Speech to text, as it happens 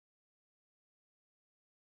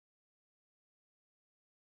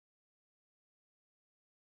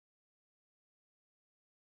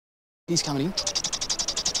He's coming in.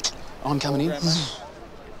 I'm coming in.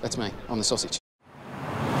 That's me. I'm the sausage.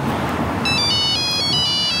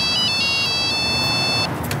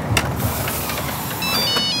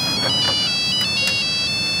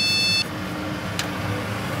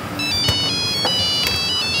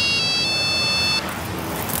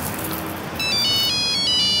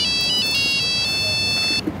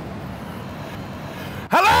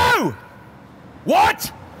 Hello?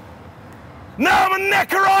 What? No, I'm on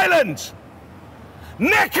Necker Island.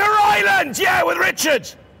 Necker Island, yeah, with Richard.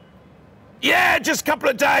 Yeah, just a couple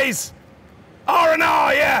of days.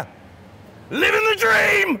 R&R, yeah. Living the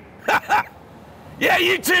dream. Yeah,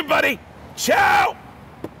 you too, buddy. Ciao.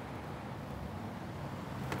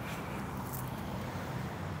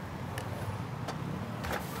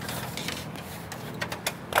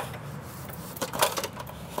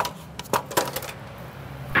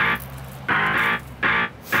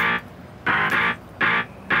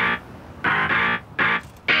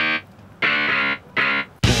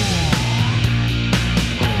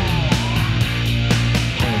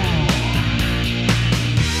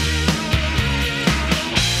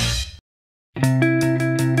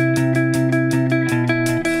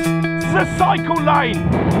 Cycle lane!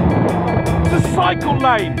 It's a cycle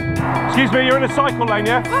lane! Excuse me, you're in a cycle lane,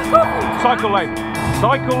 yeah? Cycle lane.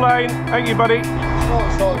 Cycle lane, thank you, buddy.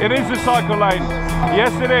 It is a cycle lane.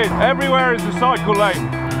 Yes, it is. Everywhere is a cycle lane.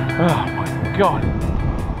 Oh my God.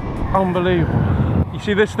 Unbelievable. You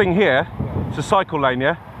see this thing here? It's a cycle lane,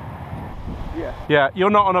 yeah? Yeah. Yeah, you're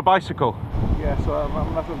not on a bicycle. Yeah, so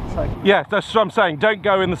I'm not on the cycle. Yeah, that's what I'm saying. Don't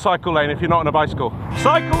go in the cycle lane if you're not on a bicycle.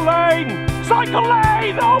 Cycle lane! Cycle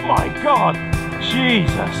lane! Oh my God!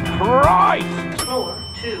 Jesus Christ! 4-2.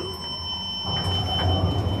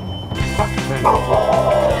 Fuck me.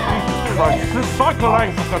 Jesus Christ. This is a cycle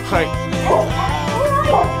lane, for God's sake.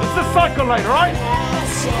 This is a cycle lane, right?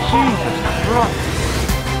 Jesus Christ.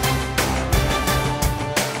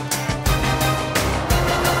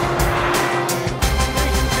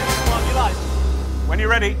 When you're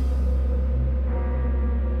ready,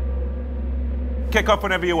 kick off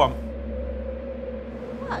whenever you want.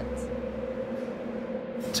 What?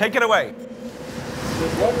 Take it away.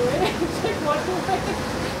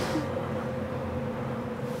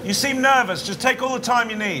 You seem nervous. Just take all the time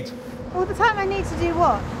you need. All the time I need to do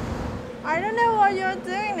what? I don't know what you're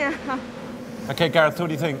doing now. Okay, Gareth, what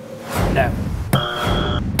do you think? No.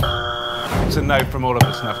 It's a no from all of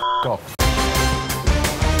us now. F off.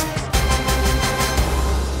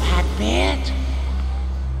 Bad bit.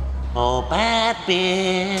 Oh, bad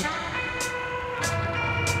bit.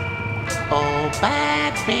 Oh,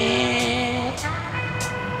 bad bit.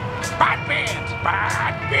 Bad bit!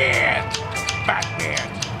 Bad bit! Bad bit!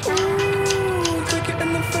 Ooh, take it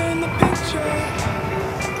in the frame, the picture.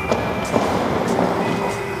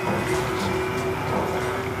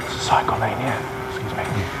 It's a cycle lane, yeah. Excuse me.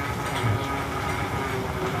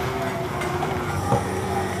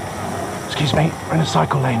 Excuse me, we're in a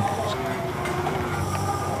cycle lane.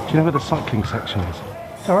 Do you know where the cycling section is?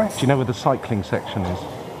 Sorry? Do you know where the cycling section is?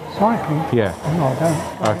 Cycling? Yeah. No, I don't.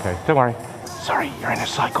 Okay, don't worry. Sorry, you're in a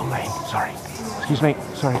cycle lane. Sorry. Excuse me.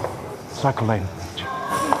 Sorry. Cycle lane.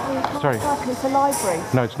 Sorry. Cycle, it's a library.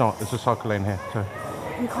 No, it's not. There's a cycle lane here. Sorry.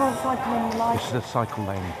 You can't cycle in the library. This is a cycle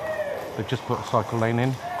lane. They've just put a cycle lane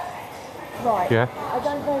in. Right. Yeah. I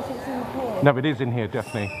don't know if it's in here. No, it is in here,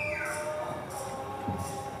 definitely.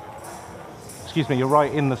 Excuse me, you're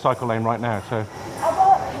right in the cycle lane right now, so... I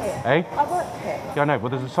work here. Eh? I work here. Yeah, I know, but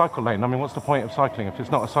there's a cycle lane. I mean, what's the point of cycling if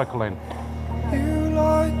it's not a cycle lane? You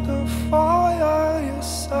light the fire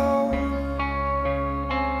yourself.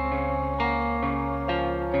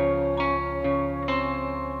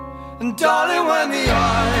 And darling, when the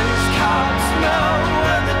ice caps melt,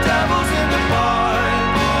 when the devil's in the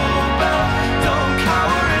Bible belt, don't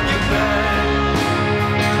cower in your bed.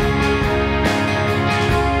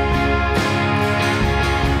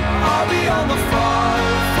 I'll be on the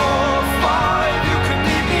 545. You can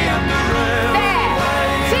meet me at the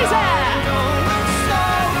railway. Caesar!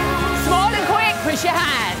 Small and quick, push your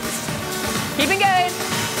hands. Keep it going.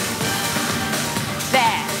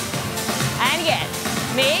 There. And again.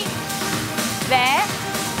 Me. There.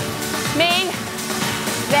 Me.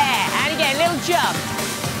 There. And again, little jump.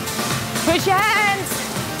 Push your hands.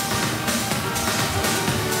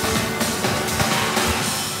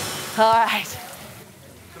 All right.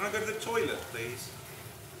 Can I go to the toilet, please?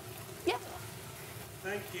 Yeah.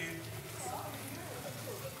 Thank you.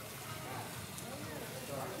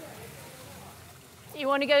 You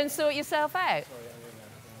want to go and sort yourself out?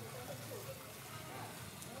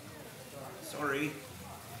 Sorry.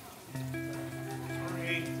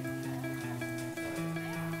 Sorry.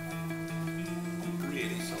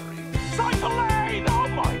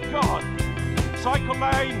 Cycle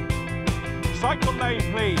lane. Cycle lane,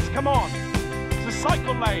 please. Come on. It's a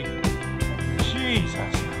cycle lane.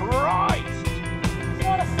 Jesus Christ. It's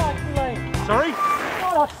not a cycle lane. Sorry? It's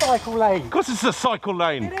not a cycle lane. Of course it's a cycle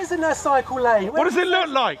lane. It isn't a cycle lane. What does it look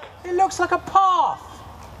like? It looks like a path.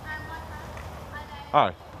 Oh.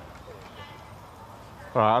 All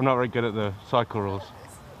right, I'm not very good at the cycle rules.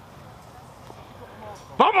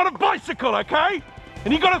 But I'm on a bicycle, okay?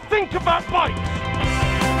 And you got to think about bikes.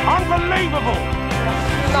 Unbelievable.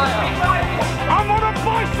 I'm on a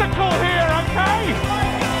bicycle here, okay?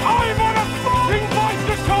 I'm on a fucking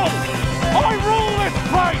bicycle. I rule this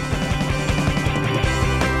place.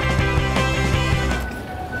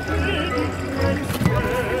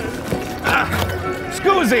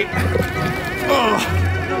 Scusi. Oh.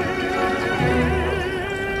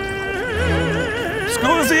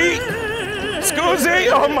 Scusi. Scusi.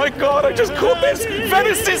 Oh my God, I just caught this.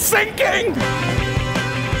 Venice is sinking.